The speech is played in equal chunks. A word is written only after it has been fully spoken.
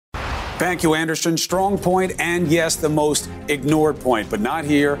Thank you, Anderson. Strong point and, yes, the most ignored point, but not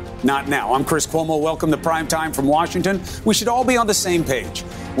here, not now. I'm Chris Cuomo. Welcome to Primetime from Washington. We should all be on the same page.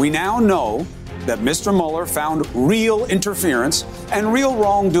 We now know that Mr. Mueller found real interference and real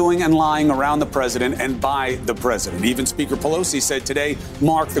wrongdoing and lying around the president and by the president. Even Speaker Pelosi said today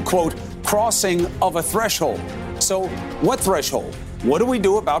marked the, quote, crossing of a threshold. So what threshold? What do we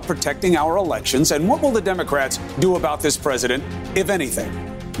do about protecting our elections? And what will the Democrats do about this president, if anything?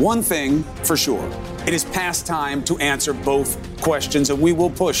 One thing for sure, it is past time to answer both questions, and we will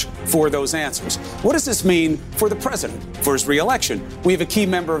push for those answers. What does this mean for the president, for his reelection? We have a key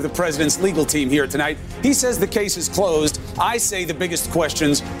member of the president's legal team here tonight. He says the case is closed. I say the biggest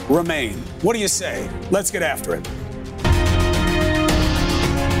questions remain. What do you say? Let's get after it.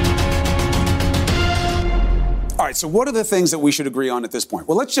 All right, so what are the things that we should agree on at this point?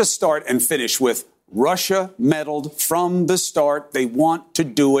 Well, let's just start and finish with Russia meddled from the start. They want to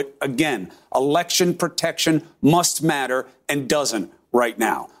do it again. Election protection must matter and doesn't right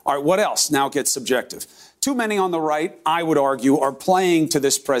now. All right, what else? Now it gets subjective. Too many on the right, I would argue, are playing to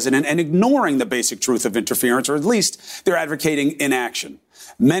this president and ignoring the basic truth of interference, or at least they're advocating inaction.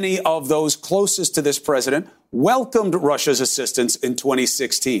 Many of those closest to this president welcomed Russia's assistance in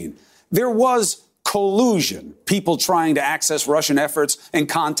 2016. There was collusion, people trying to access Russian efforts and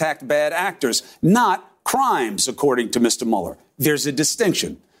contact bad actors, not crimes, according to Mr. Mueller. There's a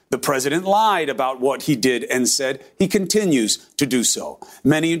distinction. The president lied about what he did and said. He continues to do so.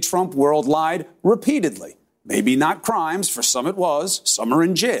 Many in Trump world lied repeatedly. Maybe not crimes, for some it was. Some are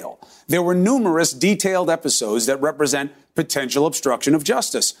in jail. There were numerous detailed episodes that represent potential obstruction of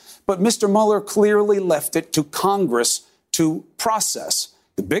justice. But Mr. Mueller clearly left it to Congress to process.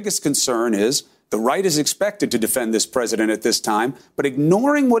 The biggest concern is the right is expected to defend this president at this time, but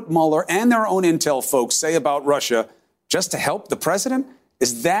ignoring what Mueller and their own intel folks say about Russia just to help the president,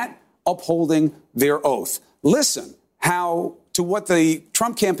 is that upholding their oath? Listen to what the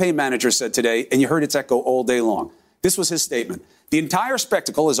Trump campaign manager said today, and you heard its echo all day long. This was his statement. The entire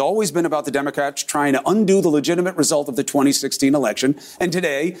spectacle has always been about the Democrats trying to undo the legitimate result of the 2016 election, and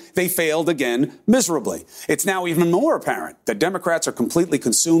today they failed again miserably. It's now even more apparent that Democrats are completely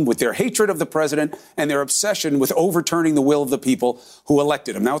consumed with their hatred of the president and their obsession with overturning the will of the people who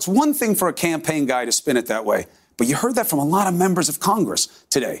elected him. Now, it's one thing for a campaign guy to spin it that way, but you heard that from a lot of members of Congress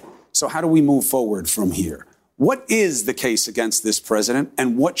today. So how do we move forward from here? What is the case against this president,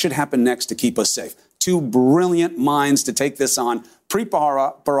 and what should happen next to keep us safe? Two brilliant minds to take this on, Preet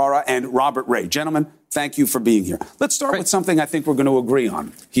Bharara and Robert Ray. Gentlemen, thank you for being here. Let's start with something I think we're going to agree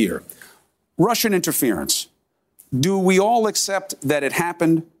on here. Russian interference. Do we all accept that it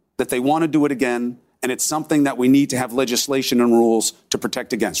happened, that they want to do it again, and it's something that we need to have legislation and rules to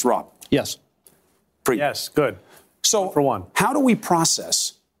protect against? Rob? Yes. Preet? Yes, good. So for one, how do we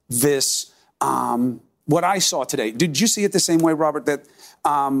process this, what I saw today? Did you see it the same way, Robert, that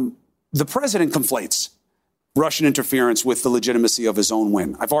the president conflates Russian interference with the legitimacy of his own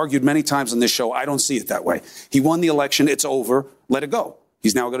win? I've argued many times on this show, I don't see it that way. He won the election. It's over. Let it go.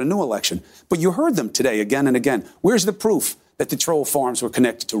 He's now got a new election. But you heard them today again and again. Where's the proof that the troll farms were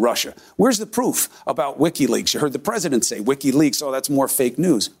connected to Russia? Where's the proof about WikiLeaks? You heard the president say WikiLeaks, oh, that's more fake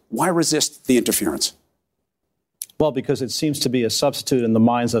news. Why resist the interference? Well, because it seems to be a substitute in the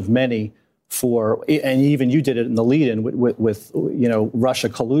minds of many for, and even you did it in the lead-in with Russia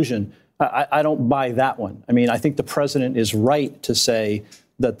collusion. I don't buy that one. I mean, I think the president is right to say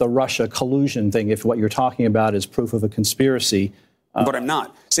that the Russia collusion thing, if what you're talking about is proof of a conspiracy. But I'm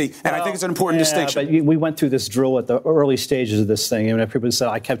not. See, and I think it's an important distinction. But we went through this drill at the early stages of this thing. I mean, people said,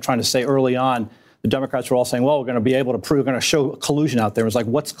 I kept trying to say early on, the Democrats were all saying, well, we're going to be able to prove, we're going to show collusion out there. It was like,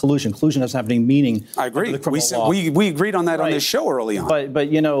 what's collusion? Collusion doesn't have any meaning. I agree. We agreed on that on this show early on. But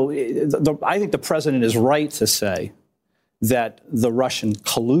I think the president is right to say that the Russian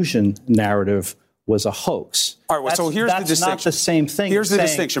collusion narrative was a hoax. All right, well, so here's the distinction. That's not the same thing. Here's the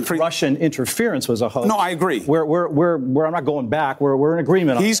distinction. Russian interference was a hoax. No, I agree. We're I'm not going back. We're in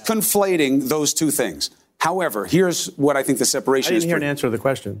agreement on that. He's conflating those two things. However, here's what I think the separation is. I didn't hear an answer to the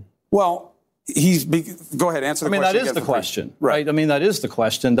question. Well, go ahead, answer the question. I mean, that is the question, right? I mean, that is the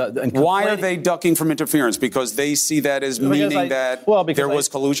question. Why are they ducking from interference? Because they see that as meaning that there was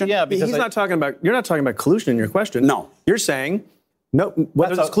collusion? Yeah, because you're not talking about collusion in your question. No. You're saying, no,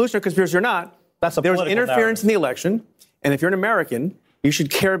 whether it's collusion or conspiracy or not, there was interference in the election, and if you're an American, you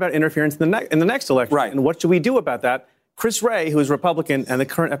should care about interference in the next election. Right. And what should we do about that? Chris Wray, who is Republican and the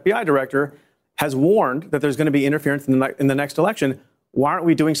current FBI director, has warned that there's going to be interference in the next election. Why aren't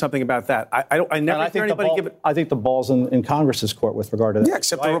we doing something about that? I never hear anybody give it. I think the ball's in Congress's court with regard to that. Yeah,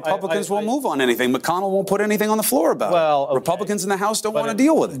 except the Republicans won't move on anything. McConnell won't put anything on the floor about it. Republicans in the House don't want to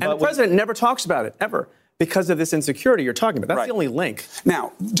deal with it. And the president never talks about it, ever, because of this insecurity you're talking about. That's the only link.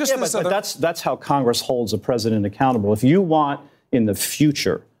 Now, that's how Congress holds a president accountable. If you want in the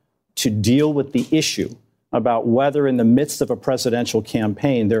future to deal with the issue about whether in the midst of a presidential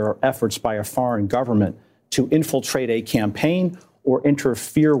campaign there are efforts by a foreign government to infiltrate a campaign or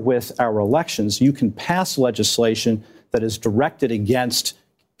interfere with our elections, you can pass legislation that is directed against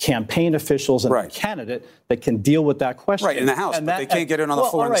campaign officials and the candidate that can deal with that question. Right, in the House, but they can't get it on the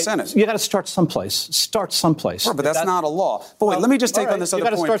floor in the Senate. You got to start someplace. Right, but that's not a law. But wait, let me just take on this other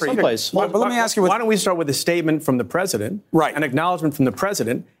point. You got to start someplace. But let me ask you. Why don't we start with a statement from the president, an acknowledgement from the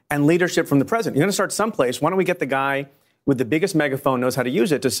president, and leadership from the president? You're going to start someplace. Why don't we get the guy with the biggest megaphone knows how to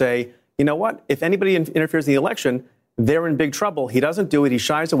use it to say, you know what? If anybody interferes in the election, they're in big trouble. He doesn't do it. He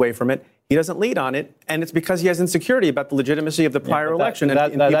shies away from it. He doesn't lead on it. And it's because he has insecurity about the legitimacy of the prior election in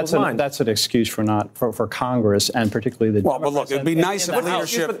people's minds. That's an excuse for Congress and particularly the But look, it'd be nice if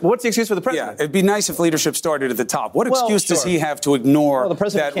leadership... What's the excuse for the president? Yeah, it'd be nice if leadership started at the top. What excuse does he have to ignore the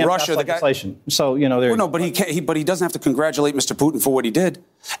president can't Russia... pass legislation. So, but he doesn't have to congratulate Mr. Putin for what he did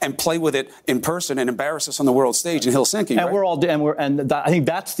and play with it in person and embarrass us on the world stage in Helsinki. And I think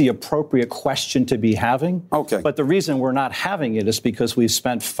that's the appropriate question to be having. Okay. But the reason we're not having it is because we've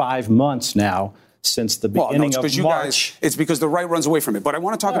spent 5 months now since the beginning of March. It's because the right runs away from it. But I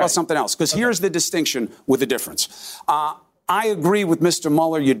want to talk about something else, because here's the distinction with the difference. I agree with Mr.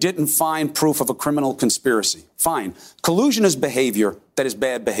 Mueller. You didn't find proof of a criminal conspiracy. Fine. Collusion is behavior that is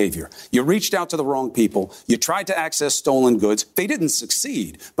bad behavior. You reached out to the wrong people. You tried to access stolen goods. They didn't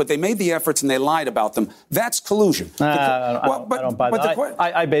succeed, but they made the efforts and they lied about them. That's collusion. I don't buy that.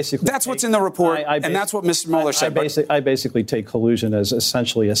 I basically that's what's in the report, and that's what Mr. Mueller said. I basically take collusion as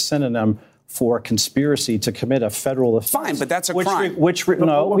essentially a synonym for conspiracy to commit a federal offense. Fine, but that's a crime. But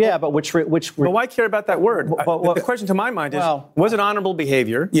why care about that word? The question to my mind is, was it honorable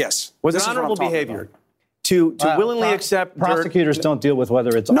behavior? Yes. Was it honorable behavior to willingly accept prosecutors don't deal with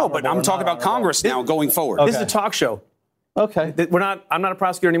whether it's no, but I'm talking about Congress now going forward. This is a talk show. Okay. I'm not a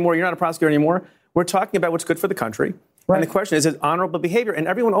prosecutor anymore. You're not a prosecutor anymore. We're talking about what's good for the country. Right. And the question is it honorable behavior? And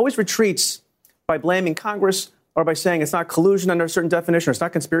everyone always retreats by blaming Congress or by saying it's not collusion under a certain definition or it's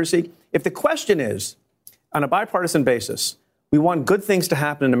not conspiracy. If the question is, on a bipartisan basis, we want good things to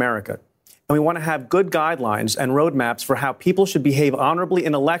happen in America, and we want to have good guidelines and roadmaps for how people should behave honorably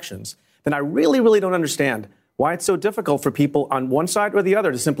in elections, then I really, really don't understand why it's so difficult for people on one side or the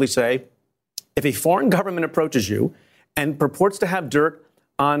other to simply say, if a foreign government approaches you and purports to have dirt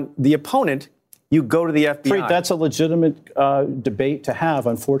on the opponent, you go to the FBI. That's a legitimate debate to have.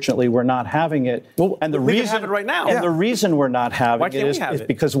 Unfortunately, we're not having it. Well, and we can have it right now. And the reason we're not having it is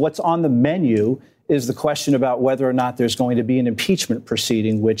because what's on the menu is the question about whether or not there's going to be an impeachment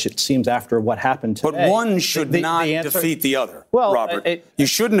proceeding, which it seems after what happened today. But one should not defeat the other, Robert. You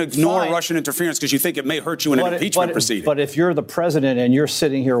shouldn't ignore Russian interference because you think it may hurt you in an impeachment proceeding. But if you're the president and you're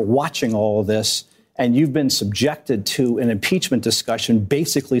sitting here watching all of this, and you've been subjected to an impeachment discussion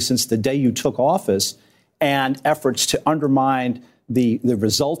basically since the day you took office, and efforts to undermine the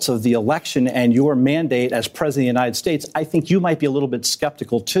results of the election and your mandate as president of the United States, I think you might be a little bit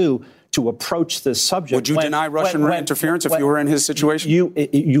skeptical, too, to approach this subject. Would you deny Russian interference if you were in his situation?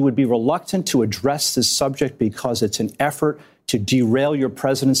 You would be reluctant to address this subject because it's an effort to derail your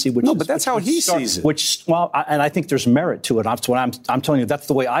presidency. But that's how he sees it. And I think there's merit to it. That's what I'm telling you. That's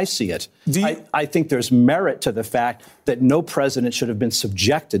the way I see it. I think there's merit to the fact that no president should have been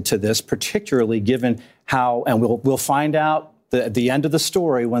subjected to this, particularly given how, and we'll find out at the end of the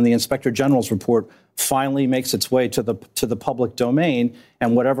story when the Inspector General's report finally makes its way to the public domain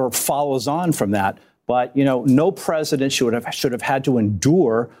and whatever follows on from that. But, no president should have had to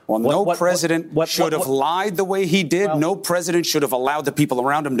endure. Well, no president should have lied the way he did. No president should have allowed the people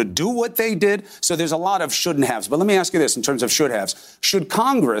around him to do what they did. So there's a lot of shouldn't haves. But let me ask you this in terms of should haves. Should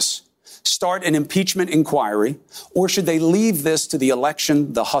Congress start an impeachment inquiry, or should they leave this to the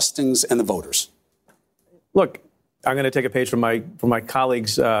election, the hustings, and the voters? Look, I'm going to take a page from my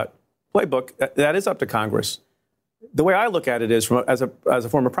colleague's playbook. That is up to Congress. The way I look at it is, as a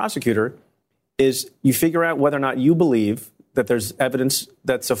former prosecutor, is you figure out whether or not you believe that there's evidence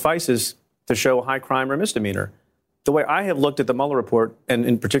that suffices to show a high crime or misdemeanor. The way I have looked at the Mueller report, and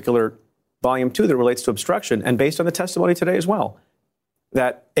in particular, Volume 2 that relates to obstruction, and based on the testimony today as well,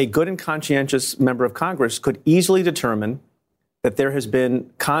 that a good and conscientious member of Congress could easily determine that there has been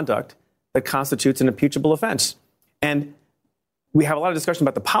conduct that constitutes an impeachable offense. And we have a lot of discussion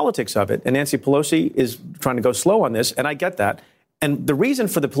about the politics of it, and Nancy Pelosi is trying to go slow on this, and I get that. And the reason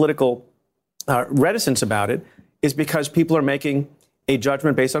for the political reticence about it is because people are making a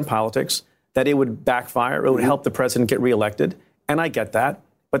judgment based on politics that it would backfire, it would help the president get reelected. And I get that,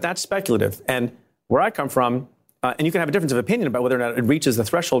 but that's speculative. And where I come from, and you can have a difference of opinion about whether or not it reaches the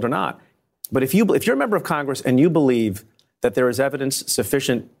threshold or not. But if you're a member of Congress and you believe that there is evidence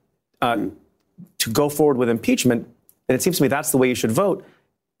sufficient to go forward with impeachment, then it seems to me that's the way you should vote,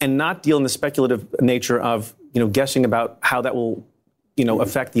 and not deal in the speculative nature of guessing about how that will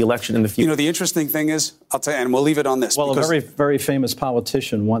affect the election in the future. The interesting thing is, I'll tell you, and we'll leave it on this. Well, a very, very famous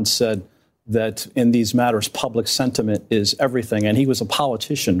politician once said that in these matters, public sentiment is everything, and he was a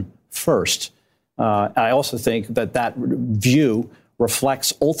politician first. I also think that view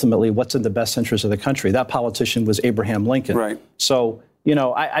reflects ultimately what's in the best interest of the country. That politician was Abraham Lincoln. Right. So,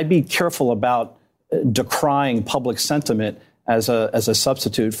 I'd be careful about decrying public sentiment as a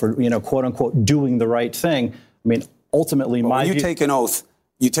substitute for, quote unquote, doing the right thing. I mean, ultimately, when you take an oath,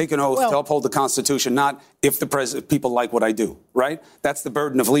 to uphold the Constitution, not if the people like what I do, right? That's the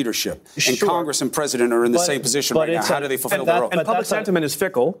burden of leadership. And Congress and president are in the same position right now. How do they fulfill their oath? And public sentiment is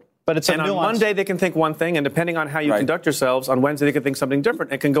fickle. But it's on Monday they can think one thing, and depending on how you conduct yourselves, on Wednesday they can think something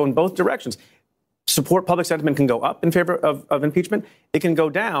different. It can go in both directions. Public sentiment can go up in favor of impeachment. It can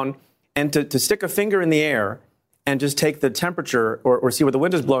go down, and to stick a finger in the air and just take the temperature or see where the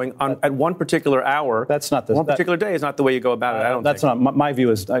wind is blowing at one particular hour, particular day is not the way you go about it. I don't think. My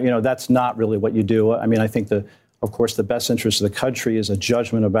view is, that's not really what you do. I mean, I think of course, the best interest of the country is a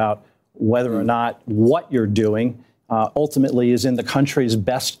judgment about whether or not what you're doing ultimately is in the country's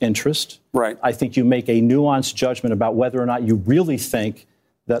best interest. Right. I think you make a nuanced judgment about whether or not you really think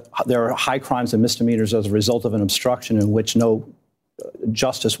that there are high crimes and misdemeanors as a result of an obstruction in which no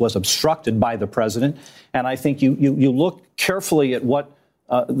justice was obstructed by the president. And I think you look carefully at what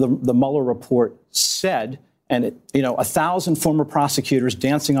the Mueller report said, and 1,000 former prosecutors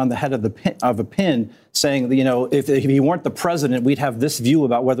dancing on the head of a pin, saying, if he weren't the president, we'd have this view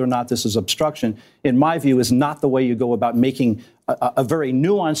about whether or not this is obstruction. In my view, is not the way you go about making a very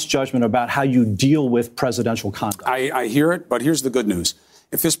nuanced judgment about how you deal with presidential conduct. I hear it, but here's the good news.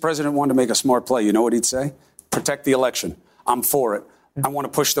 If this president wanted to make a smart play, you know what he'd say? Protect the election. I'm for it. I want to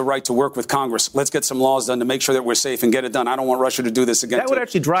push the right to work with Congress. Let's get some laws done to make sure that we're safe and get it done. I don't want Russia to do this again. That would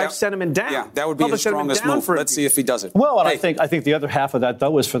actually drive sentiment down. Yeah, that would be his strongest move. Let's see if he does it. Well, and I think the other half of that,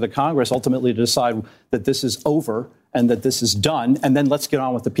 though, is for the Congress ultimately to decide that this is over and that this is done, and then let's get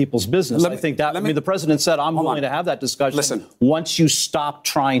on with the people's business. The president said, I'm willing to have that discussion. Listen, once you stop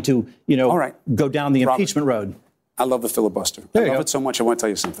trying to, go down the impeachment road. I love the filibuster. I love it so much, I want to tell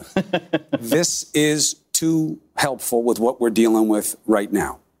you something. This is too helpful with what we're dealing with right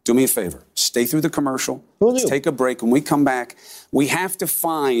now. Do me a favor. Stay through the commercial. Let's take a break. When we come back, we have to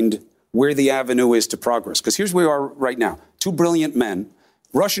find where the avenue is to progress. Because here's where we are right now. Two brilliant men.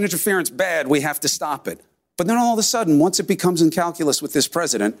 Russian interference, bad. We have to stop it. But then all of a sudden, once it becomes in calculus with this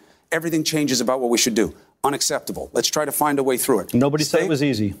president, everything changes about what we should do. Unacceptable. Let's try to find a way through it. Nobody said it was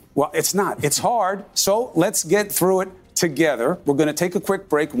easy. Well, it's not. It's hard. So let's get through it together. We're going to take a quick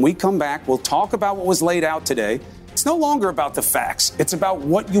break. When we come back, we'll talk about what was laid out today. It's no longer about the facts. It's about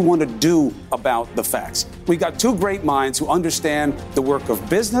what you want to do about the facts. We've got two great minds who understand the work of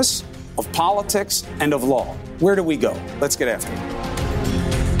business, of politics, and of law. Where do we go? Let's get after it.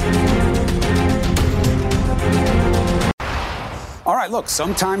 All right, look,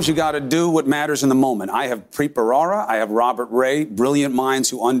 sometimes you got to do what matters in the moment. I have Preet Bharara, I have Robert Ray, brilliant minds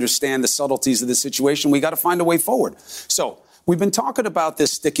who understand the subtleties of the situation. We got to find a way forward. So we've been talking about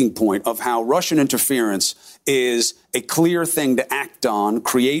this sticking point of how Russian interference is a clear thing to act on,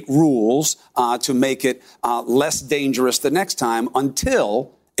 create rules to make it less dangerous the next time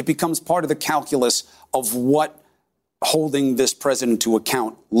until it becomes part of the calculus of what holding this president to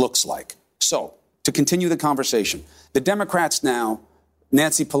account looks like. So to continue the conversation, the Democrats now,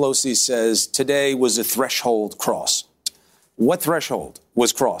 Nancy Pelosi says today was a threshold cross. What threshold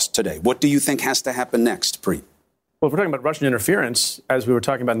was crossed today? What do you think has to happen next, Preet? Well, if we're talking about Russian interference, as we were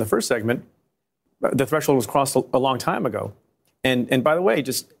talking about in the first segment, the threshold was crossed a long time ago. And by the way,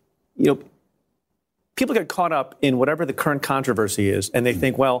 people get caught up in whatever the current controversy is, and they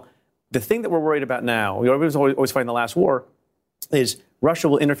think, well, the thing that we're worried about now, we always fight in the last war, is Russia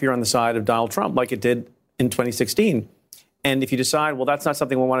will interfere on the side of Donald Trump like it did in 2016. And if you decide, well, that's not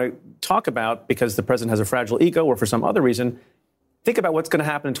something we want to talk about because the president has a fragile ego or for some other reason, think about what's going to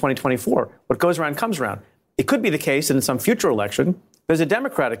happen in 2024. What goes around comes around. It could be the case that in some future election, there's a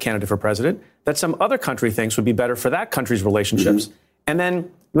Democratic candidate for president that some other country thinks would be better for that country's relationships. Mm-hmm. And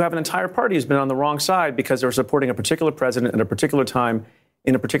then you have an entire party who's been on the wrong side because they're supporting a particular president at a particular time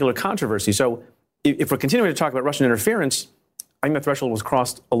in a particular controversy. So if we're continuing to talk about Russian interference, I think the threshold was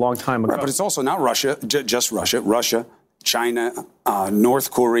crossed a long time ago. Right, but it's also not Russia, just Russia. Russia, China,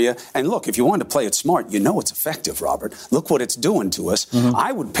 North Korea. And look, if you want to play it smart, you know it's effective, Robert. Look what it's doing to us. Mm-hmm.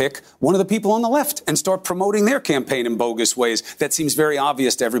 I would pick one of the people on the left and start promoting their campaign in bogus ways. That seems very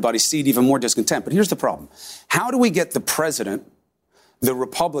obvious to everybody. Seed even more discontent. But here's the problem. How do we get the president, the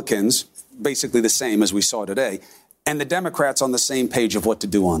Republicans, basically the same as we saw today, and the Democrats on the same page of what to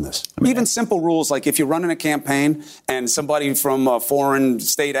do on this? Even simple rules like if you're running a campaign and somebody from a foreign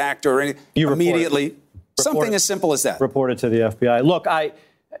state actor or anything, immediately... Something as simple as that. Reported to the FBI. Look,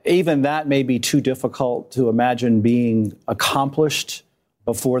 even that may be too difficult to imagine being accomplished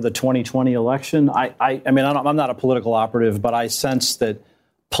before the 2020 election. I mean, I'm not a political operative, but I sense that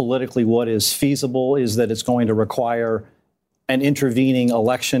politically what is feasible is that it's going to require an intervening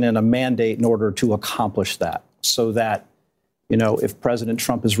election and a mandate in order to accomplish that. So that, you know, if President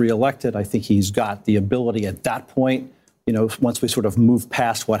Trump is reelected, I think he's got the ability at that point, you know, once we sort of move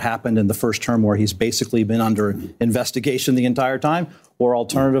past what happened in the first term where he's basically been under investigation the entire time, or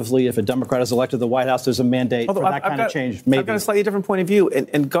alternatively, if a Democrat is elected to the White House, there's a mandate for that kind of change. Maybe. I've got a slightly different point of view.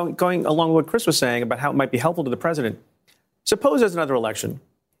 And going along with what Chris was saying about how it might be helpful to the president, suppose there's another election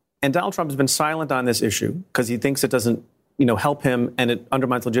and Donald Trump has been silent on this issue because he thinks it doesn't, you know, help him and it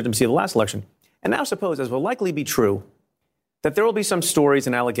undermines the legitimacy of the last election. And now suppose, as will likely be true, that there will be some stories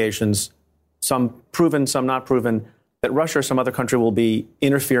and allegations, some proven, some not proven, that Russia or some other country will be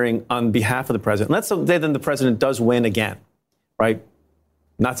interfering on behalf of the president. Let's say then the president does win again, right?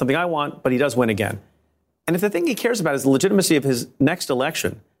 Not something I want, but he does win again. And if the thing he cares about is the legitimacy of his next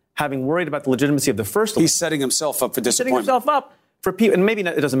election, having worried about the legitimacy of the first election. He's setting himself up for disappointment. Setting himself up for people, and maybe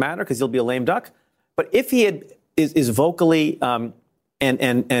it doesn't matter because he'll be a lame duck. But if he is vocally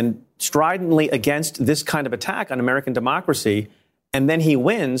and stridently against this kind of attack on American democracy, and then he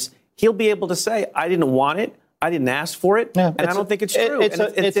wins, he'll be able to say, I didn't want it. I didn't ask for it, and I don't think it's true.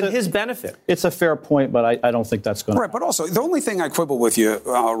 It's in his benefit. It's a fair point, but I don't think that's going to. Right, but also, the only thing I quibble with you,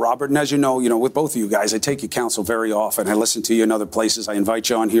 Robert, and as you know, with both of you guys, I take your counsel very often. I listen to you in other places. I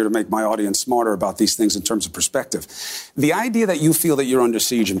invite you on here to make my audience smarter about these things in terms of perspective. The idea that you feel that you're under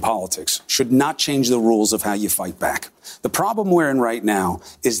siege in politics should not change the rules of how you fight back. The problem we're in right now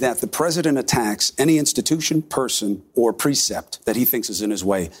is that the president attacks any institution, person, or precept that he thinks is in his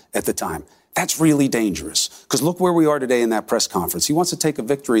way at the time. That's really dangerous, because look where we are today in that press conference. He wants to take a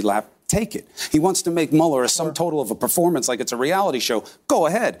victory lap. Take it. He wants to make Mueller a sum total of a performance like it's a reality show. Go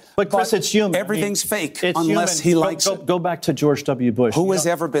ahead. But Chris, it's human. Everything's fake unless he likes it. Go back to George W. Bush. Who has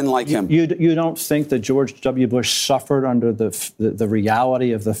ever been like him? You don't think that George W. Bush suffered under the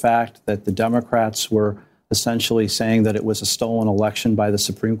reality of the fact that the Democrats were essentially saying that it was a stolen election by the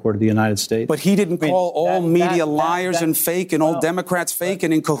Supreme Court of the United States? But he didn't call all media liars and fake and all Democrats fake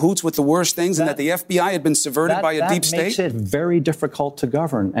and in cahoots with the worst things, and that the FBI had been subverted by a deep state? That makes it very difficult to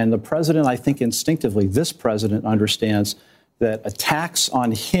govern. And the president, I think instinctively, this president understands that attacks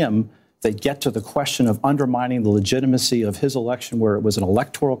on him that get to the question of undermining the legitimacy of his election, where it was an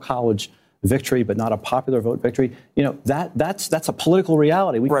electoral college victory, but not a popular vote victory. That's a political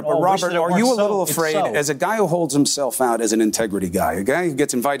reality. Right, but Robert, are you a little afraid, as a guy who holds himself out as an integrity guy, a guy who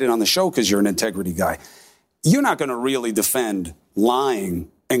gets invited on the show because you're an integrity guy, you're not going to really defend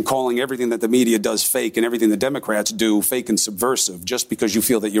lying and calling everything that the media does fake and everything the Democrats do fake and subversive just because you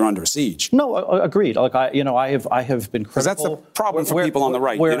feel that you're under siege? No, agreed. Like I have been critical. Because that's the problem for people on the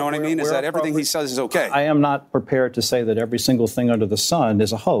right. You know what I mean? Is that everything he says is okay? I am not prepared to say that every single thing under the sun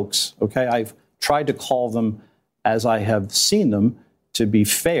is a hoax. Okay, I've tried to call them as I have seen them to be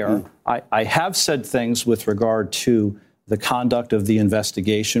fair. I have said things with regard to the conduct of the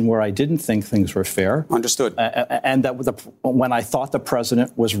investigation where I didn't think things were fair. Understood. And that when I thought the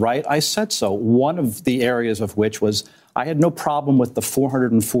president was right, I said so. One of the areas of which was I had no problem with the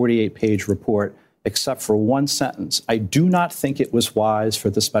 448-page report, except for one sentence. I do not think it was wise for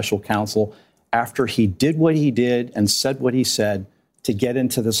the special counsel, after he did what he did and said what he said, to get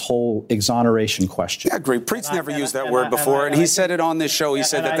into this whole exoneration question. Yeah, I agree. Preet's never used that word before, and he said it on this show. He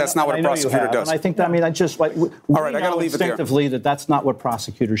said that that's not what a prosecutor does. And I think, I just like, all right, I got to leave it there. Instinctively, that's not what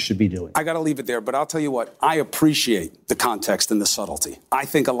prosecutors should be doing. I got to leave it there, but I'll tell you what, I appreciate the context and the subtlety. I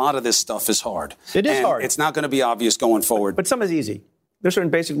think a lot of this stuff is hard. It is hard. It's not going to be obvious going forward. But some is easy. There's certain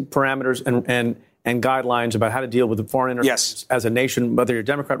basic parameters and guidelines about how to deal with the foreign interference as a nation, whether you're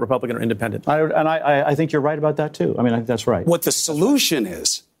Democrat, Republican, or independent. I think you're right about that, too. I think that's right. What the solution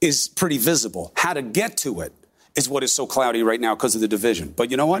is pretty visible. How to get to it is what is so cloudy right now because of the division. But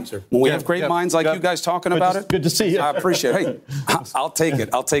you know what? When we have great minds like you guys talking about it, good to see you. I appreciate it. Hey, I'll take it.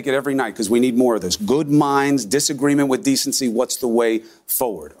 I'll take it every night because we need more of this. Good minds, disagreement with decency. What's the way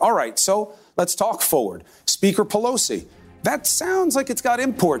forward? All right, so let's talk forward. Speaker Pelosi That sounds like it's got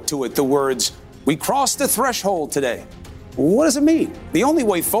import to it, the words, "We crossed the threshold today." What does it mean? The only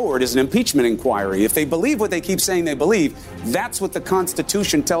way forward is an impeachment inquiry. If they believe what they keep saying they believe, that's what the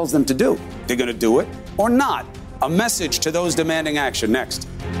Constitution tells them to do. They're going to do it or not. A message to those demanding action. Next.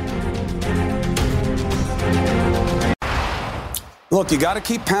 Look, you got to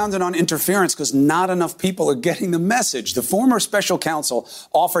keep pounding on interference because not enough people are getting the message. The former special counsel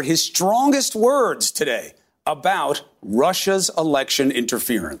offered his strongest words today about Russia's election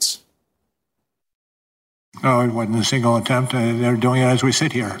interference. No, it wasn't a single attempt. They're doing it as we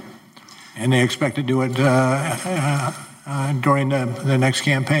sit here. And they expect to do it during the next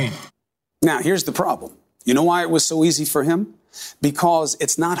campaign. Now, here's the problem. You know why it was so easy for him? Because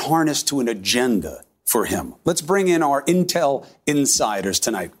it's not harnessed to an agenda for him. Let's bring in our intel insiders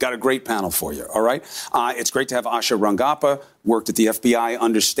tonight. Got a great panel for you, all right? It's great to have Asha Rangappa, worked at the FBI,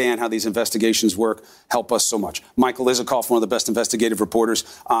 understand how these investigations work, help us so much. Michael Isikoff, one of the best investigative reporters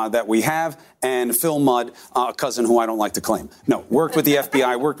that we have, and Phil Mudd, a cousin who I don't like to claim. No, worked with the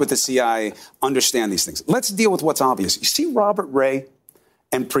FBI, worked with the CIA, understand these things. Let's deal with what's obvious. You see Robert Ray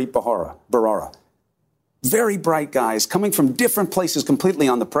and Preet Bharara, very bright guys coming from different places completely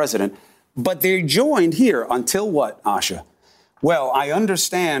on the president. But they joined here until what, Asha? Well, I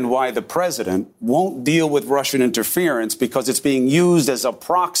understand why the president won't deal with Russian interference because it's being used as a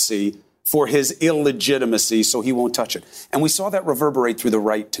proxy for his illegitimacy, so he won't touch it. And we saw that reverberate through the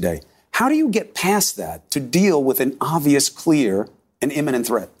right today. How do you get past that to deal with an obvious, clear, and imminent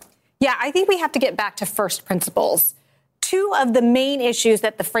threat? Yeah, I think we have to get back to first principles. Two of the main issues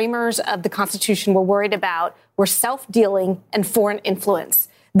that the framers of the Constitution were worried about were self-dealing and foreign influence.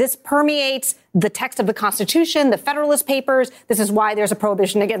 This permeates the text of the Constitution, the Federalist Papers. This is why there's a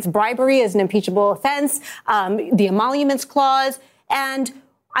prohibition against bribery as an impeachable offense, the Emoluments Clause. And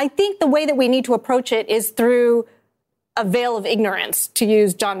I think the way that we need to approach it is through a veil of ignorance, to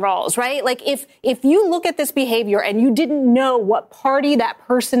use John Rawls, right? Like if you look at this behavior and you didn't know what party that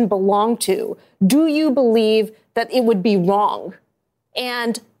person belonged to, do you believe that it would be wrong?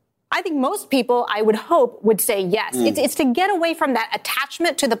 And I think most people, I would hope, would say yes. It's to get away from that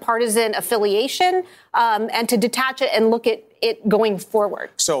attachment to the partisan affiliation and to detach it and look at it going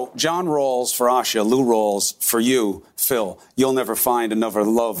forward. So John Rawls for Asha, Lou Rawls for you, Phil. You'll never find another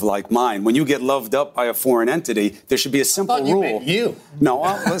love like mine. When you get loved up by a foreign entity, there should be a simple rule. You meant you. No,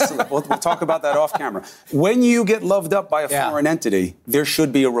 listen, we'll talk about that off camera. When you get loved up by a foreign entity, there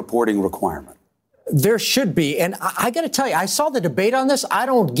should be a reporting requirement. There should be. And I got to tell you, I saw the debate on this. I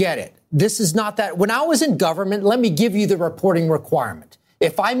don't get it. This is not that. When I was in government, let me give you the reporting requirement.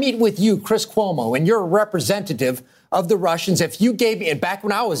 If I meet with you, Chris Cuomo, and you're a representative of the Russians, if you gave me, and back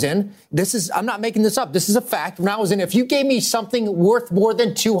when I was in, I'm not making this up, this is a fact. When I was in, if you gave me something worth more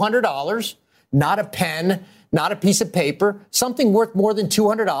than $200, not a pen, not a piece of paper, something worth more than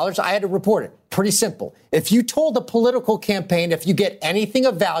 $200, I had to report it. Pretty simple. If you told a political campaign, if you get anything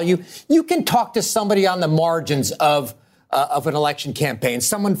of value, you can talk to somebody on the margins of an election campaign.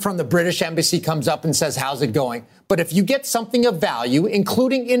 Someone from the British embassy comes up and says, how's it going? But if you get something of value,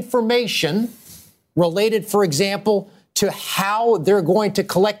 including information related, for example, to how they're going to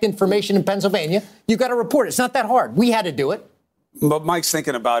collect information in Pennsylvania, you got to report it. It's not that hard. We had to do it. But Mike's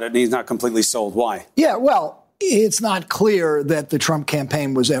thinking about it, and he's not completely sold. Why? Yeah, well, it's not clear that the Trump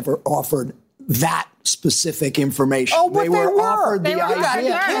campaign was ever offered that specific information. Oh, but they were offered the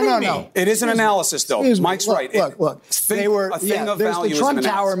idea. No. It is an analysis, though. Mike's right. Look. They were. There's the Trump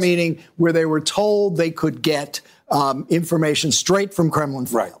Tower meeting where they were told they could get information straight from Kremlin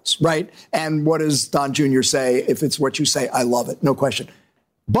files, right? And what does Don Jr. say? If it's what you say, I love it, no question.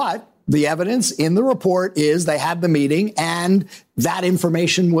 But the evidence in the report is they had the meeting and that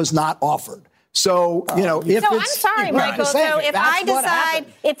information was not offered. So, if I'm sorry, Michael. So if I decide,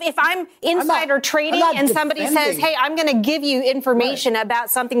 if I'm insider trading and somebody says, hey, I'm going to give you information about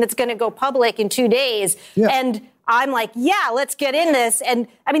something that's going to go public in 2 days, and I'm like, yeah, let's get in this. And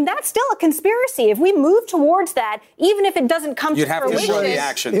I mean, that's still a conspiracy. If we move towards that, even if it doesn't come to fruition. You'd have to show the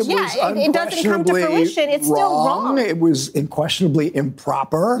actions. It doesn't come to fruition. It's still wrong. It was unquestionably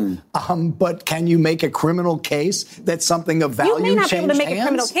improper. But can you make a criminal case that something of value changed hands? You may not be able to make a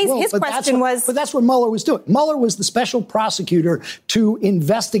criminal case. His question was. But that's what Mueller was doing. Mueller was the special prosecutor to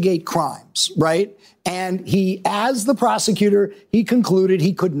investigate crimes, right? And he, as the prosecutor, he concluded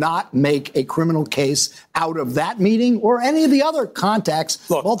he could not make a criminal case out of that meeting or any of the other contacts,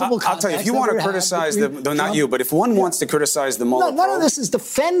 multiple contacts. I'll tell you, if you want to criticize not you, but if one wants to criticize the Mueller probe. None of this is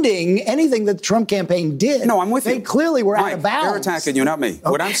defending anything that the Trump campaign did. No, I'm with you. They clearly were out of bounds. They're attacking you, not me. Okay.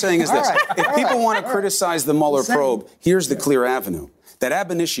 What I'm saying is this. If people want to criticize the Mueller probe, here's the clear avenue. That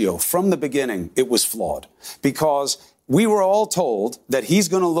ab initio, from the beginning, it was flawed. Because we were all told that he's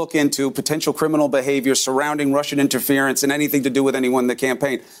going to look into potential criminal behavior surrounding Russian interference and anything to do with anyone in the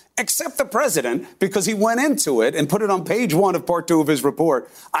campaign, except the president, because he went into it and put it on page 1 of part 2 of his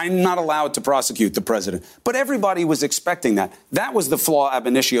report. I'm not allowed to prosecute the president. But everybody was expecting that. That was the flaw ab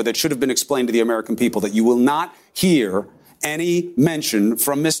initio that should have been explained to the American people, that you will not hear any mention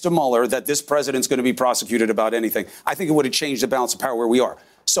from Mr. Mueller that this president's going to be prosecuted about anything. I think it would have changed the balance of power where we are.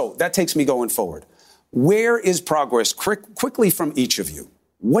 So that takes me going forward. Where is progress? Quickly from each of you.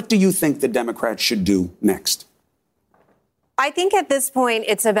 What do you think the Democrats should do next? I think at this point,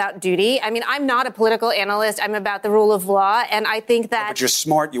 it's about duty. I mean, I'm not a political analyst. I'm about the rule of law. And I think that... But you're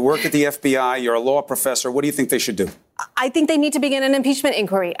smart. You work at the FBI. You're a law professor. What do you think they should do? I think they need to begin an impeachment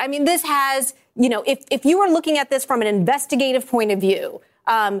inquiry. I mean, this has, if you were looking at this from an investigative point of view,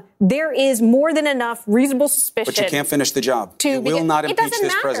 there is more than enough reasonable suspicion. But you can't finish the job. You will not impeach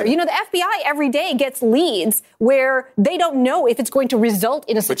this president. The FBI every day gets leads where they don't know if it's going to result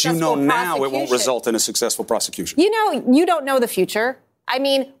in a successful prosecution. But now it won't result in a successful prosecution. You don't know the future. I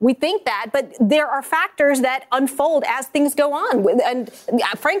mean, we think that, but there are factors that unfold as things go on. And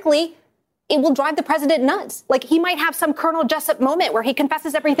frankly, it will drive the president nuts. Like, he might have some Colonel Jessup moment where he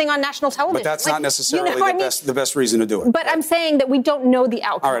confesses everything on national television. But that's not necessarily the best reason to do it. But I'm saying that we don't know the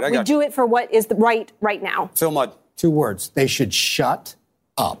outcome. All right, we do it for what is right now. Phil Mudd. 2 words. They should shut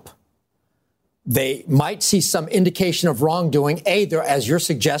up. They might see some indication of wrongdoing. A, as you're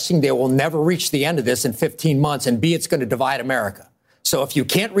suggesting, they will never reach the end of this in 15 months. And B, it's going to divide America. So if you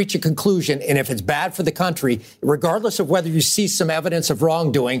can't reach a conclusion, and if it's bad for the country, regardless of whether you see some evidence of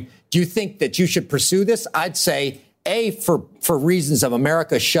wrongdoing, do you think that you should pursue this? I'd say, A, for reasons of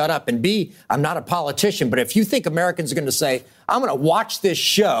America, shut up. And B, I'm not a politician, but if you think Americans are going to say, I'm going to watch this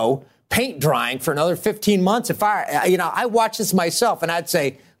show, paint drying, for another 15 months, if I watch this myself, and I'd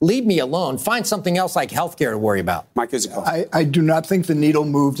say, leave me alone. Find something else like healthcare to worry about. Mike Sekulow. I do not think the needle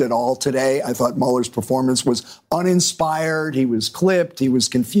moved at all today. I thought Mueller's performance was uninspired. He was clipped. He was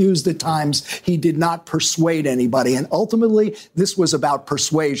confused at times. He did not persuade anybody. And ultimately, this was about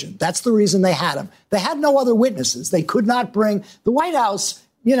persuasion. That's the reason they had him. They had no other witnesses. They could not bring the White House.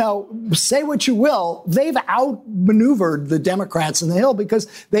 Say what you will, they've outmaneuvered the Democrats in the Hill because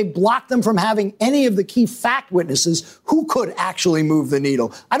they blocked them from having any of the key fact witnesses who could actually move the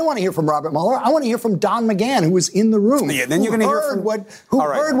needle. I don't want to hear from Robert Mueller. I want to hear from Don McGahn, who was in the room. Yeah, then you're going to hear from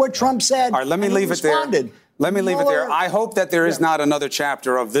heard what Trump said. All right, let me leave it there. Let me leave it there. I hope that there is not another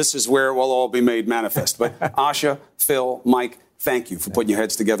chapter of this is where it will all be made manifest. But Asha, Phil, Mike, thank you for putting your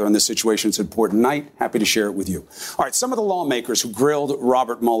heads together on this situation. It's an important night. Happy to share it with you. All right, some of the lawmakers who grilled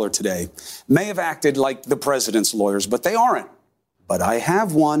Robert Mueller today may have acted like the president's lawyers, but they aren't. But I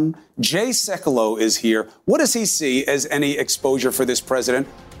have one. Jay Sekulow is here. What does he see as any exposure for this president?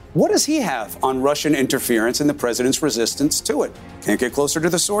 What does he have on Russian interference and the president's resistance to it? Can't get closer to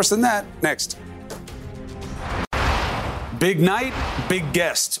the source than that. Next. Big night, big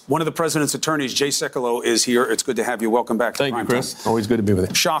guest. One of the president's attorneys, Jay Sekulow, is here. It's good to have you. Welcome back to Prime Thank you, Chris. Time. Always good to be with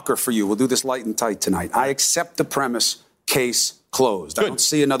you. Shocker for you. We'll do this light and tight tonight. I accept the premise, case closed. Good. I don't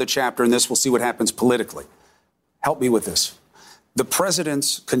see another chapter in this. We'll see what happens politically. Help me with this. The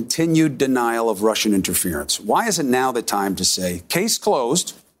president's continued denial of Russian interference. Why isn't now the time to say, case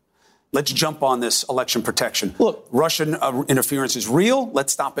closed? Let's jump on this election protection. Look, Russian interference is real.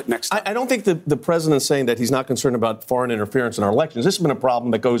 Let's stop it next time. I don't think the president's saying that he's not concerned about foreign interference in our elections. This has been a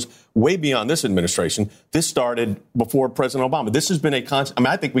problem that goes way beyond this administration. This started before President Obama. This has been a constant.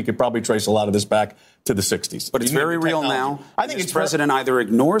 I think we could probably trace a lot of this back to the 60s. But it's very real now. I think the president either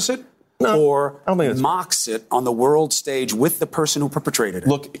ignores it or mocks it on the world stage with the person who perpetrated it.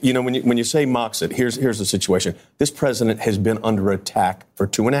 Look, when you say mocks it, here's the situation. This president has been under attack for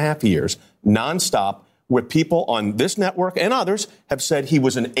 2.5 years, nonstop, where people on this network and others have said he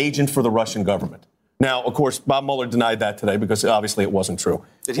was an agent for the Russian government. Now, of course, Bob Mueller denied that today because obviously it wasn't true.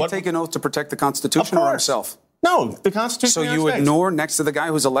 Did he take an oath to protect the Constitution or himself? No, the Constitution. So you ignore next to the guy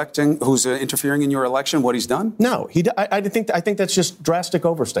who's interfering in your election what he's done? No, I think that's just drastic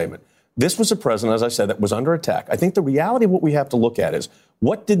overstatement. This was a president, as I said, that was under attack. I think the reality of what we have to look at is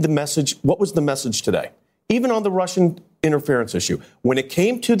what was the message today? Even on the Russian interference issue, when it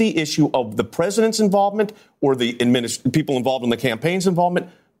came to the issue of the president's involvement or the people involved in the campaign's involvement,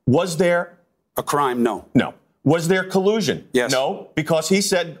 was there a crime? No. No. Was there collusion? Yes. No, because he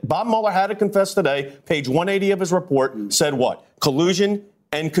said Bob Mueller had to confess today, page 180 of his report, said what? Collusion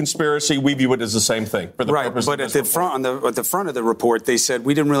and conspiracy, we view it as the same thing. For the purpose but of at the front of the report, they said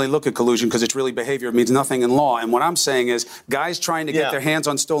we didn't really look at collusion because it's really behavior. It means nothing in law. And what I'm saying is guys trying to get their hands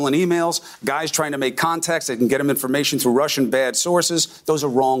on stolen emails, guys trying to make contacts, they can get them information through Russian bad sources. Those are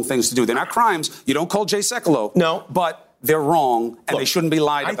wrong things to do. They're not crimes. You don't call Jay Sekulow. No. But they're wrong, and they shouldn't be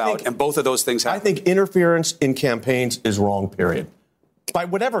lied about, and both of those things happen. I think interference in campaigns is wrong, period. By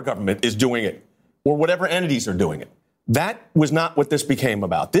whatever government is doing it, or whatever entities are doing it. That was not what this became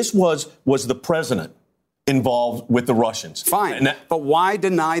about. This was the president involved with the Russians. Fine. But why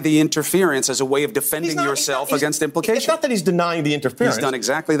deny the interference as a way of defending yourself against implication? It's not that he's denying the interference. He's done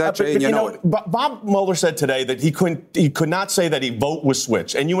exactly that, Jay, and you know it. Bob Mueller said today that he could not say that a vote was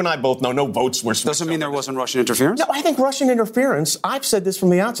switched. And you and I both know no votes were switched. Doesn't mean there wasn't Russian interference? No, I think Russian interference, I've said this from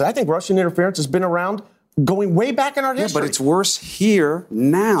the outset, I think Russian interference has been around going way back in our history. But it's worse here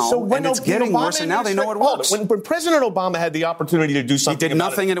now, and it's getting worse, and now they know it works. When President Obama had the opportunity to do something, he did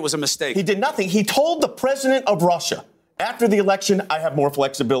nothing, and it was a mistake. He did nothing. He told the president of Russia, after the election, I have more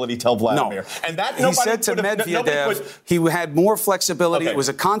flexibility, tell Vladimir. No. And that he said to Medvedev he had more flexibility. Okay. It was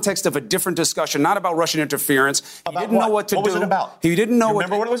a context of a different discussion, not about Russian interference. He didn't know what to do. What was it about? He didn't know.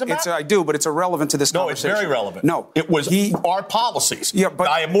 Remember what it was about? I do, but it's irrelevant to this conversation. No, it's very relevant. No. It was our policies. Yeah, but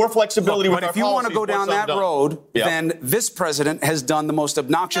I have more flexibility with our policies. But if you want to go down that road, then this president has done the most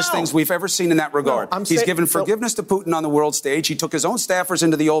obnoxious things we've ever seen in that regard. He's given forgiveness to Putin on the world stage. He took his own staffers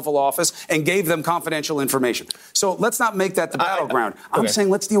into the Oval Office and gave them confidential information. So let's not make that the battleground. I'm saying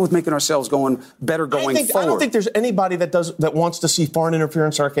let's deal with making ourselves forward. I don't think there's anybody that wants to see foreign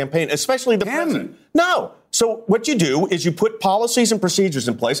interference in our campaign, especially the president. No. So what you do is you put policies and procedures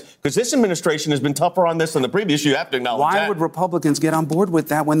in place, because this administration has been tougher on this than the previous. You have to acknowledge that. Why would Republicans get on board with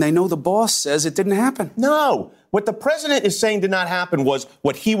that when they know the boss says it didn't happen? No. What the president is saying did not happen was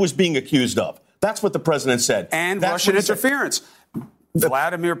what he was being accused of. That's what the president said. And Russian interference.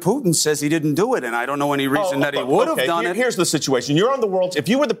 Vladimir Putin says he didn't do it, and I don't know any reason that he would have done it. Here's the situation. You're on the world. If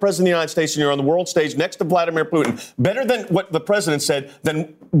you were the president of the United States and you're on the world stage next to Vladimir Putin, better than what the president said,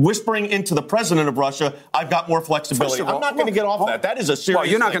 than whispering into the president of Russia, I've got more flexibility. I'm not going to get off that. That is a serious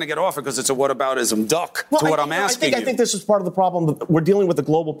you're not going to get off it because it's a whataboutism duck to what I'm asking I think this is part of the problem. We're dealing with a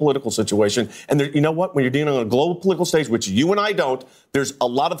global political situation. And you know what? When you're dealing on a global political stage, which you and I don't, there's a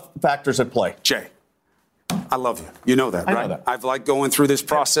lot of factors at play. Jay. I love you. You know that, right? I know that. I've liked going through this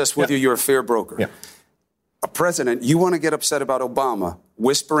process with you. You're a fair broker. Yeah. A president, you want to get upset about Obama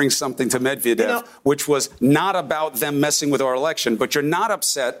whispering something to Medvedev, which was not about them messing with our election, but you're not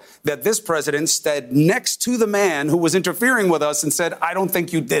upset that this president stood next to the man who was interfering with us and said, I don't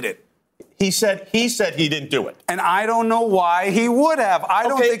think you did it. He said he didn't do it. And I don't know why he would have. I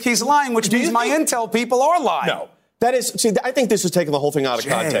don't think he's lying, which means my intel people are lying. No. I think this is taking the whole thing out of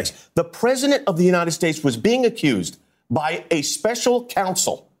context. The president of the United States was being accused by a special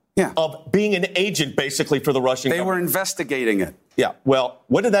counsel of being an agent, basically, for the Russian government. They were investigating it. Yeah. Well,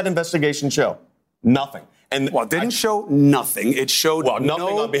 what did that investigation show? Nothing. And it didn't show nothing. It showed nothing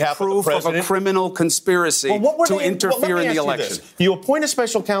on behalf proof of a criminal conspiracy to interfere in the election. You appoint a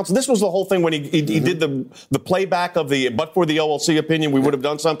special counsel. This was the whole thing when he did the playback of but for the OLC opinion, we would have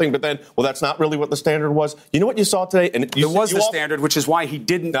done something. But then, that's not really what the standard was. You know what you saw today? And it was the standard, which is why he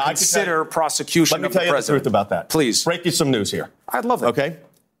didn't consider prosecution of the president. Let me tell you the truth about that. Please. Break you some news here. I'd love it. Okay?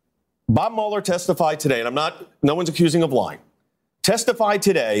 Bob Mueller testified today, and no one's accusing of lying, testified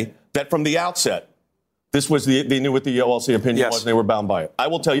today that from the outset, they knew what the OLC opinion was, and they were bound by it. I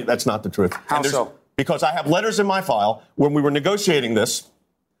will tell you that's not the truth. How so? Because I have letters in my file when we were negotiating this,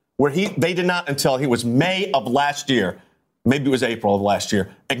 where they did not, until he was May of last year, maybe it was April of last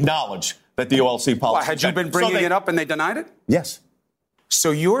year, acknowledge that the OLC policy. Had you been bringing it up and they denied it? Yes.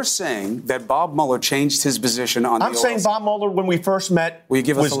 So you're saying that Bob Mueller changed his position on the OLC? I'm saying Bob Mueller, when we first met, will you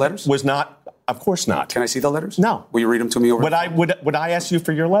give us the letters? Was not. Of course not. Can I see the letters? No. Will you read them to me over? Would I ask you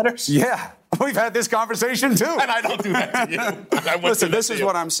for your letters? Yeah. We've had this conversation too. And I don't do that to you. Listen, this is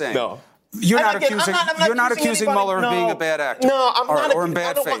what I'm saying. No. You're not accusing Mueller of being a bad actor. No, I'm not. Or in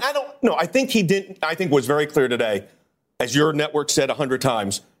bad faith. No, I think he didn't. I think it was very clear today, as your network said 100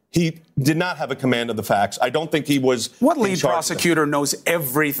 times, he did not have a command of the facts. I don't think he was. What lead prosecutor knows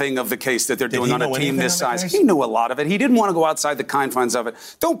everything of the case that they're doing on a team this size? He knew a lot of it. He didn't want to go outside the confines of it.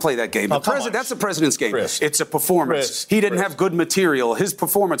 Don't play that game. That's the president's game. It's a performance. He didn't have good material. His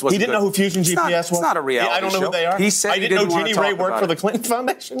performance wasn't good. He didn't know who Fusion GPS was? It's not a reality show. I don't know who they are. He said I didn't know Ginny Ray worked for the Clinton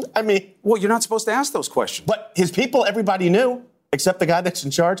Foundation. Well, you're not supposed to ask those questions. But his people, everybody knew. except the guy that's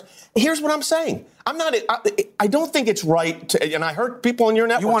in charge? Here's what I'm saying. I don't think it's right to, and I heard people in your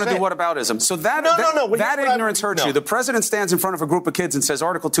network. You want to say do whataboutism. So that ignorance hurts you. The president stands in front of a group of kids and says,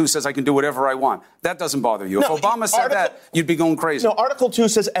 Article 2 says I can do whatever I want. That doesn't bother you. If Obama said that, you'd be going crazy. No, Article 2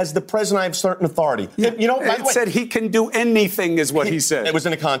 says, as the president, I have certain authority. Yeah. It said he can do anything is what he said. It was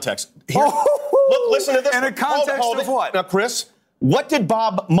in a context. Look, listen to this. In a context of what? Now, Chris, what did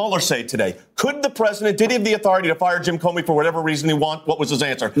Bob Mueller say today? Did he have the authority to fire Jim Comey for whatever reason he wants? What was his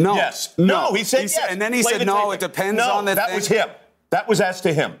answer? No. Yes. No. He said yes. And then he said, no, it depends on the thing. That was him. That was asked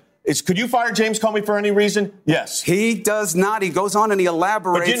to him. Could you fire James Comey for any reason? Yes. He does not. He goes on and he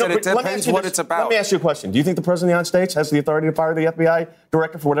elaborates, and it depends what it's about. Let me ask you a question. Do you think the President of the United States has the authority to fire the FBI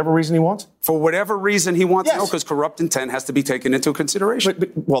director for whatever reason he wants? For whatever reason he wants? Yes. No, because corrupt intent has to be taken into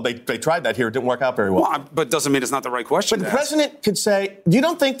consideration. Well, they tried that here. It didn't work out very well. But doesn't mean it's not the right question. But the President could say, you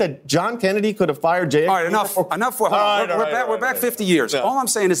don't think that John Kennedy could have fired J. All right, enough. We're back 50 years. Yeah. All I'm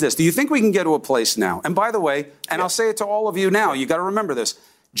saying is this. Do you think we can get to a place now? And by the way, I'll say it to all of you now, you got to remember this.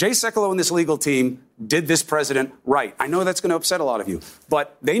 Jay Sekulow and this legal team did this president right. I know that's going to upset a lot of you,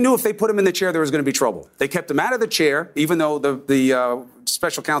 but they knew if they put him in the chair, there was going to be trouble. They kept him out of the chair, even though the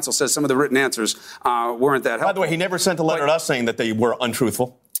special counsel says some of the written answers weren't that helpful. By the way, he never sent a letter to us saying that they were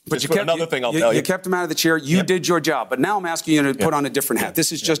untruthful. But another thing I'll tell you. You kept him out of the chair. You did your job. But now I'm asking you to put on a different hat.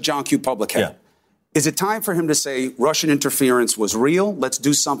 This is just John Q. Public hat. Yeah. Is it time for him to say Russian interference was real? Let's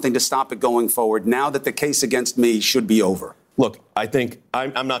do something to stop it going forward now that the case against me should be over. Look, I think I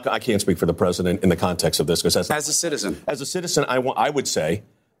can't speak for the president in the context of this because as a citizen, I would say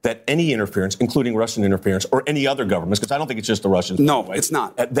that any interference, including Russian interference or any other governments, because I don't think it's just the Russians. No, it's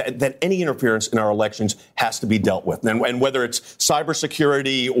not. That any interference in our elections has to be dealt with. And whether it's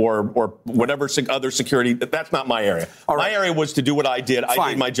cybersecurity or whatever other security, that's not my area. Right. My area was to do what I did.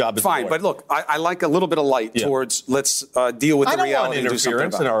 I did my job as a lawyer. But look, I like a little bit of light towards let's deal with the reality and do something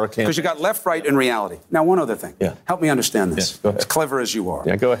about it. Because you got left, right, and reality. Now, one other thing. Yeah. Help me understand this. Go ahead. As clever as you are.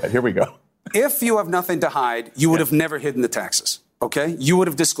 Yeah, go ahead. Here we go. If you have nothing to hide, you would have never hidden the taxes. Okay? You would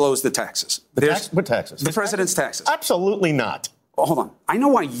have disclosed the taxes. What taxes? The president's taxes. Absolutely not. Well, hold on. I know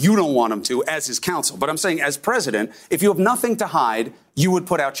why you don't want him to as his counsel, but I'm saying as president, if you have nothing to hide, you would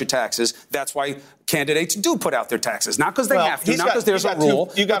put out your taxes. That's why candidates do put out their taxes. Not because they have to, not because there's a rule,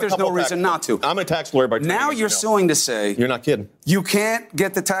 but there's no reason not to. I'm a tax lawyer by training. Now you're suing to say... You're not kidding. You can't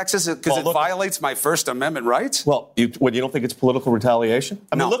get the taxes because it violates my First Amendment rights? Well, you don't think it's political retaliation?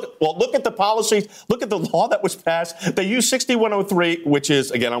 I mean, look at the policies. Look at the law that was passed. They use 6103, which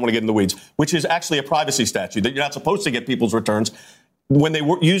is, again, I want to get in the weeds, which is actually a privacy statute that you're not supposed to get people's returns. When they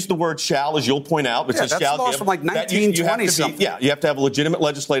use the word shall, as you'll point out, it says shall give. That's from like 1920-something. Yeah, you have to have a legitimate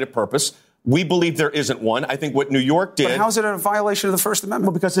legislative purpose. We believe there isn't one. I think what New York did... But how is it a violation of the First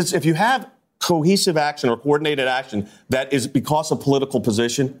Amendment? Well, because if you have cohesive action or coordinated action that is because of political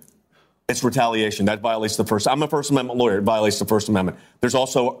position, it's retaliation. That violates the First... I'm a First Amendment lawyer. It violates the First Amendment. There's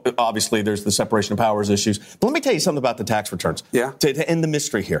also, obviously, there's the separation of powers issues. But let me tell you something about the tax returns. Yeah. To end the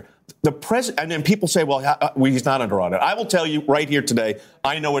mystery here. The president... And then people say, well, he's not under audit. I will tell you right here today,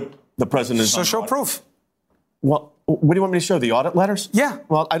 I know what the president is under show audit. Proof. Well, what do you want me to show? The audit letters? Yeah.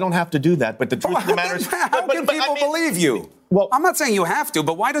 Well, I don't have to do that, but the truth of the matter is... How can people believe you? Well, I'm not saying you have to,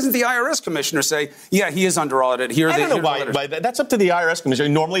 but why doesn't the IRS commissioner say, yeah, he is under audit? I don't know why. That's up to the IRS commissioner.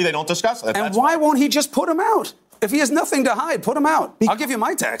 Normally, they don't discuss that. And why won't he just put him out? If he has nothing to hide, put him out. I'll give you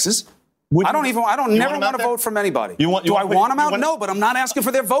my taxes. I never want to vote from anybody. Do I want them out? No, but I'm not asking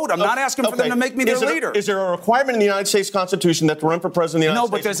for their vote. I'm not asking for them to make me their leader. Is there a requirement in the United States Constitution that to run for president of the United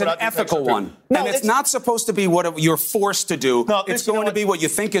States? No, but there's an ethical one. And it's not supposed to be what you're forced to do. It's going to be what you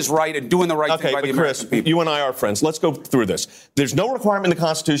think is right and doing the right thing by the American people. You and I are friends. Let's go through this. There's no requirement in the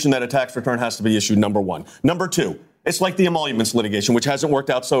Constitution that a tax return has to be issued, number one. Number two. It's like the emoluments litigation, which hasn't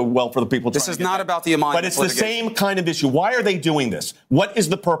worked out so well for the people. This is not about the emoluments litigation. But it's the same kind of issue. Why are they doing this? What is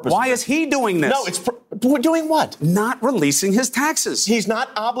the purpose? Why is he doing this? No, we're doing what? Not releasing his taxes. He's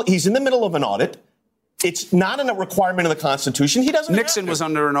not he's in the middle of an audit. It's not a requirement in the Constitution. He doesn't. Nixon was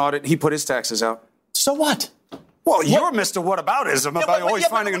under an audit. He put his taxes out. So what? Well, you're Mr. Whataboutism about always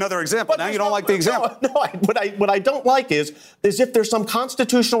finding another example. Now you don't like the example. No, what I don't like is if there's some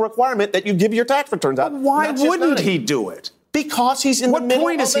constitutional requirement that you give your tax returns out. But why wouldn't he do it? Because he's in the middle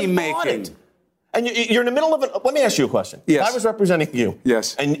of an audit. What point is he making? And you're in the middle of it. Let me ask you a question. Yes. If I was representing you.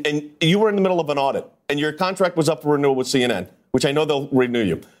 Yes. And you were in the middle of an audit, and your contract was up for renewal with CNN, which I know they'll renew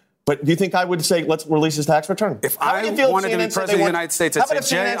you. But do you think I would say, let's release his tax return? If I wanted to be president of the United States, I'd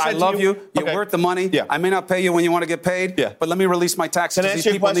say, Jay, I love you. You're worth the money. Yeah. I may not pay you when you want to get paid, but let me release my taxes.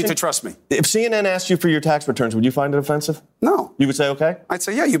 These people need to trust me. If CNN asked you for your tax returns, would you find it offensive? No. You would say, okay? I'd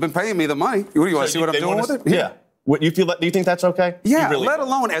say, yeah, you've been paying me the money. What do you want to see what I'm doing with it? Yeah. Do you think that's okay? Yeah, really let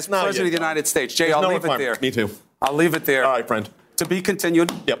alone as President of the United States. Jay, I'll leave it there. Me too. I'll leave it there. All right, friend. To be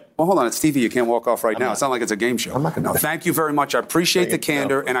continued. Yep. Well, hold on. It's TV. You can't walk off right now. It's not like it's a game show. I'm not going to. No, thank you very much. I appreciate the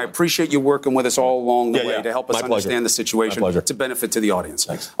candor, and I appreciate you working with us all along the way to help us understand the situation. It's a benefit to the audience.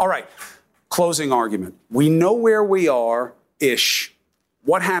 Thanks. All right. Closing argument. We know where we are-ish.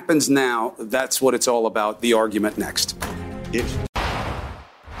 What happens now? That's what it's all about. The argument next.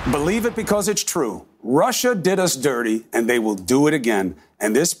 Believe it because it's true. Russia did us dirty, and they will do it again.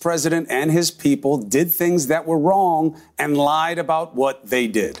 And this president and his people did things that were wrong and lied about what they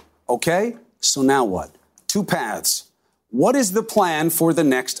did. Okay? So now what? Two paths. What is the plan for the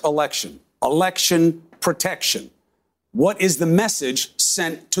next election? Election protection. What is the message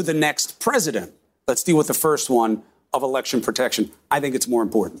sent to the next president? Let's deal with the first one of election protection. I think it's more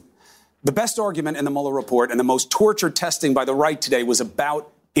important. The best argument in the Mueller report and the most tortured testing by the right today was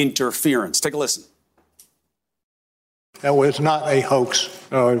about interference. Take a listen. That was not a hoax.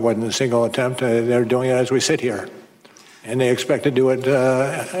 No, it wasn't a single attempt. They're doing it as we sit here. And they expect to do it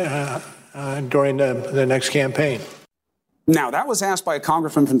during the next campaign. Now, that was asked by a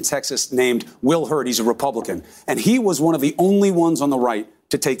congressman from Texas named Will Hurd. He's a Republican. And he was one of the only ones on the right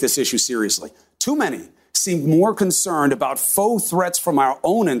to take this issue seriously. Too many seemed more concerned about faux threats from our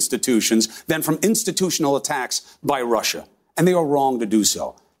own institutions than from institutional attacks by Russia. And they are wrong to do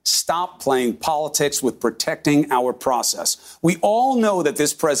so. Stop playing politics with protecting our process. We all know that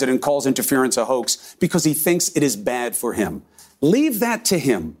this president calls interference a hoax because he thinks it is bad for him. Leave that to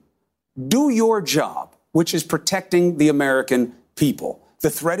him. Do your job, which is protecting the American people.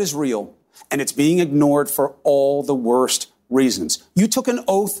 The threat is real, and it's being ignored for all the worst reasons. You took an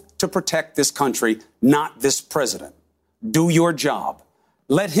oath to protect this country, not this president. Do your job.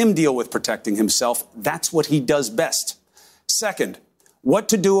 Let him deal with protecting himself. That's what he does best. Second, what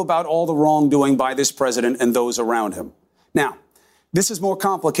to do about all the wrongdoing by this president and those around him. Now, this is more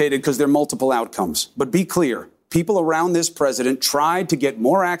complicated because there are multiple outcomes. But be clear, people around this president tried to get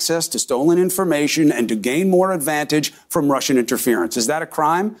more access to stolen information and to gain more advantage from Russian interference. Is that a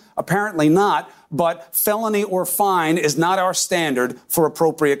crime? Apparently not, but felony or fine is not our standard for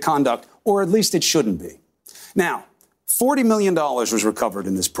appropriate conduct, or at least it shouldn't be. Now, $40 million was recovered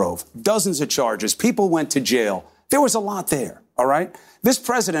in this probe, dozens of charges, people went to jail. There was a lot there, all right? This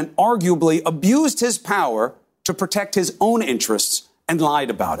president arguably abused his power to protect his own interests and lied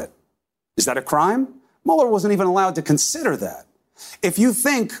about it. Is that a crime? Mueller wasn't even allowed to consider that. If you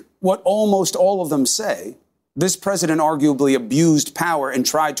think what almost all of them say, this president arguably abused power and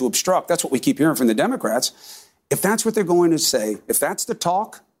tried to obstruct, that's what we keep hearing from the Democrats. If that's what they're going to say, if that's the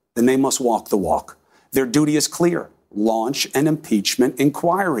talk, then they must walk the walk. Their duty is clear. Launch an impeachment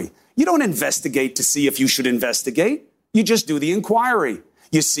inquiry. You don't investigate to see if you should investigate. You just do the inquiry.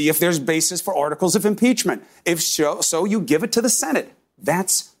 You see if there's basis for articles of impeachment. If so, you give it to the Senate.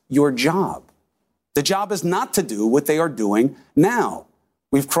 That's your job. The job is not to do what they are doing now.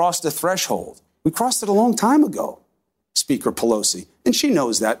 We've crossed a threshold. We crossed it a long time ago, Speaker Pelosi, and she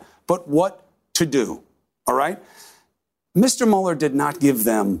knows that. But what to do, all right? Mr. Mueller did not give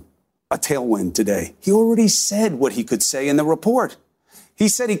them a tailwind today. He already said what he could say in the report. He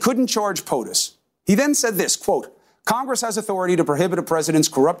said he couldn't charge POTUS. He then said this, quote, Congress has authority to prohibit a president's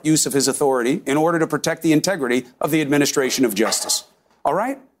corrupt use of his authority in order to protect the integrity of the administration of justice. All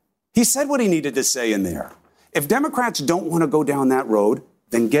right? He said what he needed to say in there. If Democrats don't want to go down that road,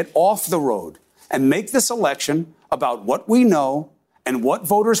 then get off the road and make this election about what we know and what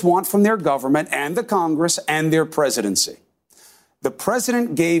voters want from their government and the Congress and their presidency. The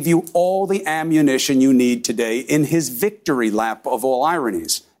president gave you all the ammunition you need today in his victory lap of all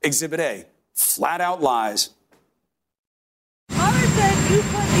ironies. Exhibit A, flat out lies.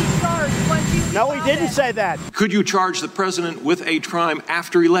 No, he didn't say that. Could you charge the president with a crime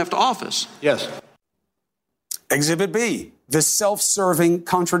after he left office? Yes. Exhibit B, the self-serving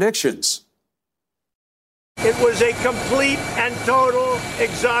contradictions. It was a complete and total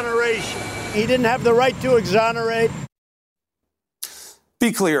exoneration. He didn't have the right to exonerate.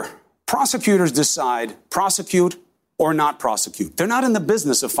 Be clear. Prosecutors decide prosecute or not prosecute. They're not in the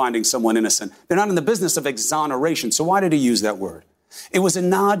business of finding someone innocent. They're not in the business of exoneration. So why did he use that word? It was a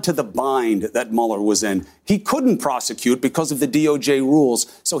nod to the bind that Mueller was in. He couldn't prosecute because of the DOJ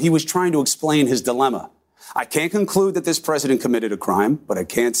rules, so he was trying to explain his dilemma. I can't conclude that this president committed a crime, but I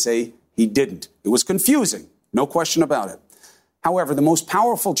can't say he didn't. It was confusing, no question about it. However, the most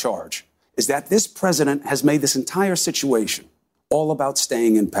powerful charge is that this president has made this entire situation all about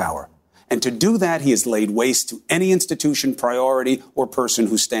staying in power. And to do that, he has laid waste to any institution, priority, or person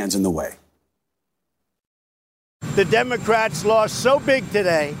who stands in the way. The Democrats lost so big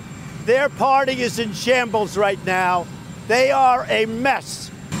today Their party is in shambles right now. They are a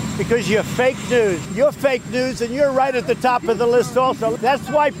mess because you're fake news. You're fake news, and you're right at the top of the list also. That's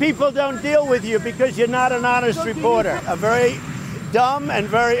why people don't deal with you, because you're not an honest reporter. A very dumb and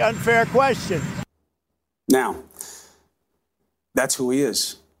very unfair question. Now, that's who he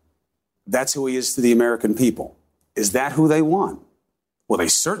is. That's who he is to the American people. Is that who they want? Well, they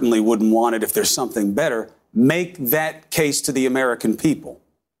certainly wouldn't want it if there's something better. Make that case to the American people,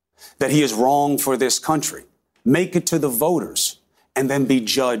 that he is wrong for this country. Make it to the voters, and then be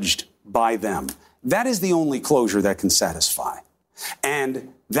judged by them. That is the only closure that can satisfy.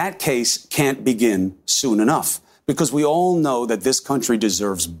 And that case can't begin soon enough, because we all know that this country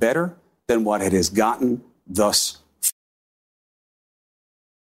deserves better than what it has gotten thus far.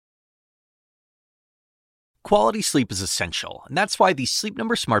 Quality sleep is essential, and that's why the Sleep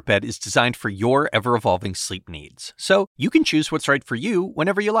Number Smart Bed is designed for your ever-evolving sleep needs. So you can choose what's right for you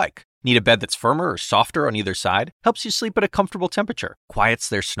whenever you like. Need a bed that's firmer or softer on either side? Helps you sleep at a comfortable temperature. Quiets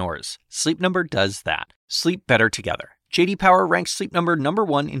their snores. Sleep Number does that. Sleep better together. J.D. Power ranks Sleep Number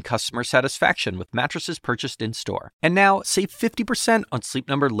 #1 in customer satisfaction with mattresses purchased in-store. And now, save 50% on Sleep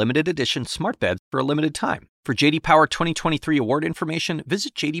Number limited edition smart beds for a limited time. For J.D. Power 2023 award information,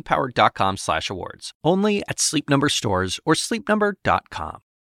 visit jdpower.com/awards. Only at Sleep Number stores or sleepnumber.com.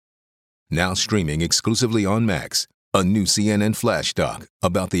 Now streaming exclusively on Max, a new CNN flash doc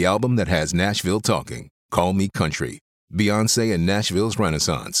about the album that has Nashville talking, Call Me Country. Beyoncé and Nashville's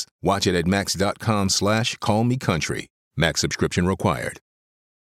Renaissance. Watch it at max.com/callmecountry. Max subscription required.